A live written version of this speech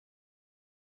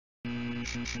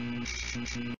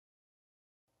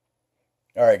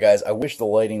Alright guys, I wish the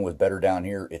lighting was better down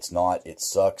here. It's not, it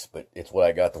sucks, but it's what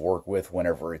I got to work with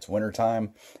whenever it's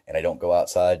wintertime and I don't go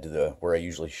outside to where I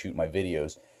usually shoot my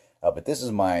videos. But this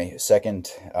is my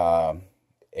second AR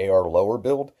lower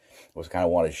build. Was kind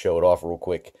of wanted to show it off real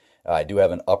quick. I do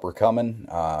have an upper coming.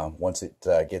 Once it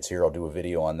gets here, I'll do a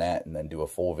video on that and then do a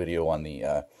full video on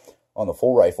the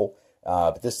full rifle.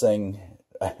 But this thing,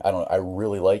 I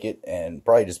really like it, and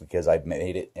probably just because I've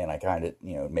made it and I kind of,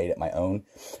 made it my own.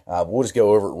 We'll just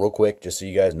go over it real quick just so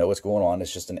you guys know what's going on.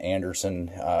 It's just an Anderson.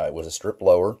 It was a strip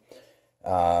lower.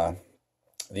 The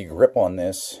grip on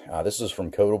this, this is from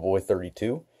Boy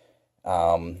 32.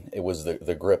 It was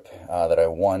the grip that I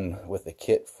won with the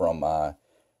kit from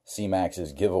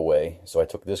C-Max's giveaway. So I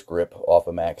took this grip off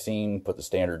of Maxine, put the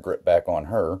standard grip back on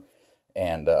her,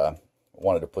 and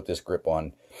wanted to put this grip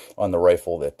on the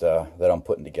rifle that I'm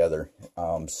putting together.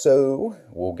 So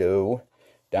we'll go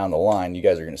down the line. You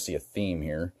guys are going to see a theme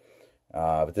here.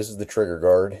 But this is the trigger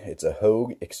guard. It's a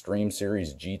Hogue Extreme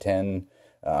Series G10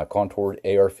 contoured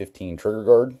AR-15 trigger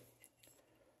guard.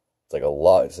 It's like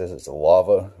it says it's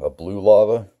a blue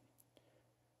lava.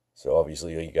 So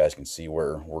obviously you guys can see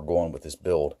where we're going with this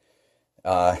build.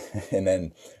 And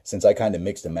then since I kind of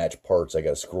mixed and matched parts, I got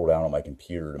to scroll down on my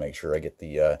computer to make sure I get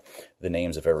the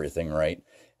names of everything right.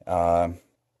 The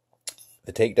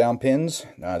takedown pins,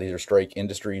 these are Strike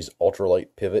Industries ultralight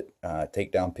pivot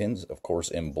takedown pins, of course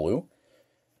in blue.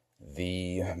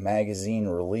 The magazine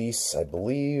release, I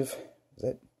believe,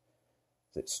 is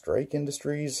it Strike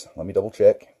Industries? Let me double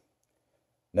check.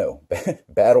 No,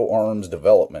 Battle Arms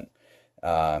Development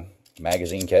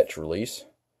magazine catch release,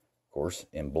 of course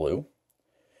in blue.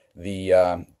 The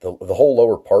whole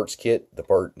lower parts kit, the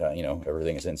part,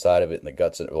 everything is inside of it, and the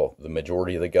guts, well, the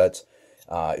majority of the guts.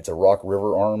 It's a Rock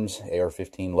River Arms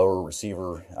AR-15 lower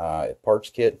receiver parts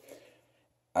kit.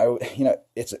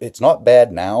 It's not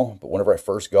bad now, but whenever I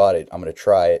first got it, I'm going to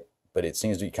try it, but it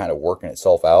seems to be kind of working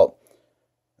itself out.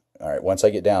 All right, once I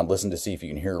get down, listen to see if you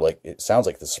can hear, like, it sounds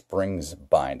like the spring's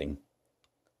binding.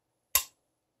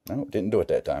 No, didn't do it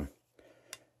that time.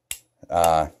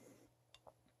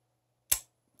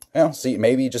 Well, see,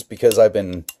 maybe just because I've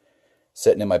been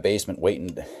sitting in my basement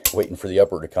waiting for the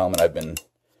upper to come, and I've been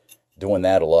doing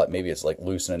that a lot. Maybe it's like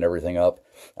loosening everything up.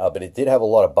 But it did have a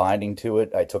lot of binding to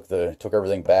it. I took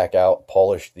everything back out,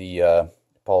 polished the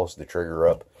trigger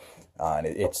up, and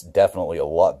it's definitely a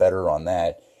lot better on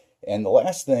that. And the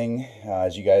last thing,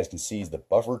 as you guys can see, is the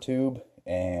buffer tube,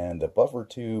 and the buffer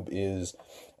tube is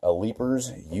a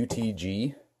Leapers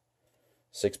UTG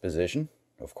 6-position,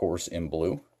 of course in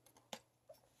blue.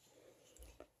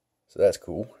 So that's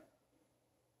cool.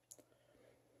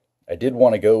 I did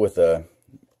want to go with the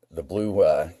blue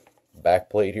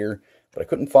back plate here, but I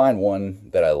couldn't find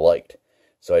one that I liked.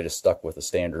 So I just stuck with the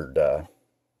standard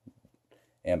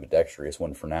ambidextrous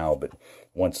one for now. But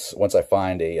once I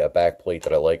find a back plate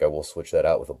that I like, I will switch that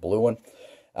out with a blue one.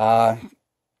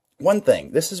 One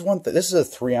thing, this is a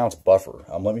 3-ounce buffer.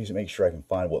 Let me make sure I can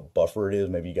find what buffer it is.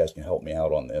 Maybe you guys can help me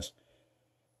out on this.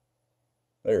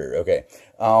 There, okay.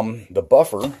 The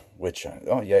buffer, which,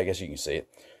 oh yeah, I guess you can see it.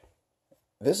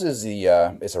 This is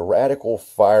it's a Radical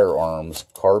Firearms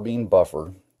carbine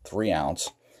buffer,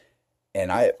 3-ounce.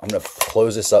 And I'm going to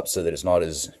close this up so that it's not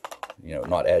as,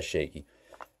 not as shaky.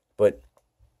 But,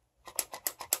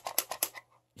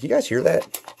 you guys hear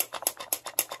that?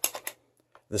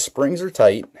 The springs are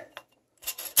tight.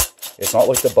 It's not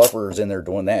like the buffer is in there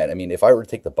doing that. I mean, if I were to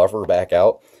take the buffer back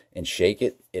out and shake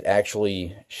it, it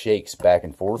actually shakes back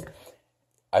and forth.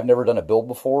 I've never done a build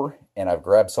before, and I've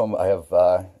grabbed some. I have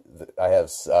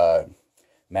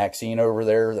Maxine over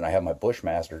there, then I have my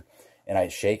Bushmaster, and I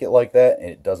shake it like that, and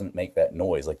it doesn't make that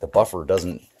noise. Like the buffer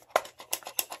doesn't,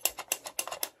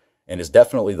 and it's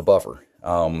definitely the buffer.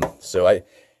 So I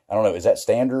don't know. Is that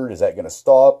standard? Is that going to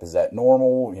stop? Is that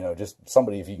normal? Just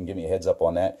somebody, if you can give me a heads up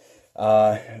on that.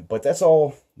 But that's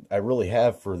all I really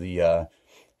have for the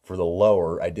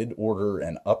lower. I did order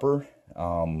an upper,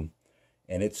 and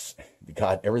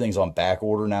everything's on back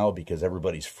order now because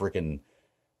everybody's freaking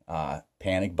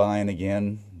panic buying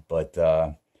again. But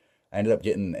I ended up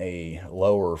getting a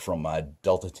lower from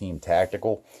Delta Team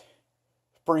Tactical.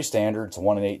 Pretty standard. It's a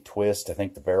 1-in-8 twist. I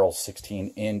think the barrel's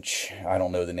 16-inch. I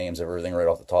don't know the names of everything right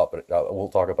off the top, but we'll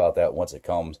talk about that once it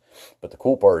comes. But the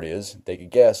cool part is, take a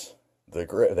guess, the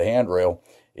handrail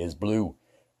is blue.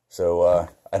 So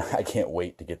I can't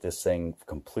wait to get this thing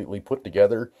completely put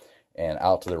together and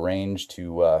out to the range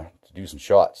to do some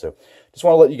shots. So just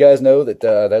want to let you guys know that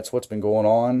that's what's been going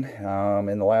on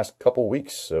in the last couple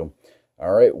weeks. So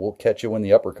all right, we'll catch you when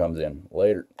the upper comes in.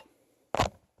 Later.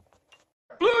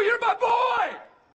 Blue, you're my boy!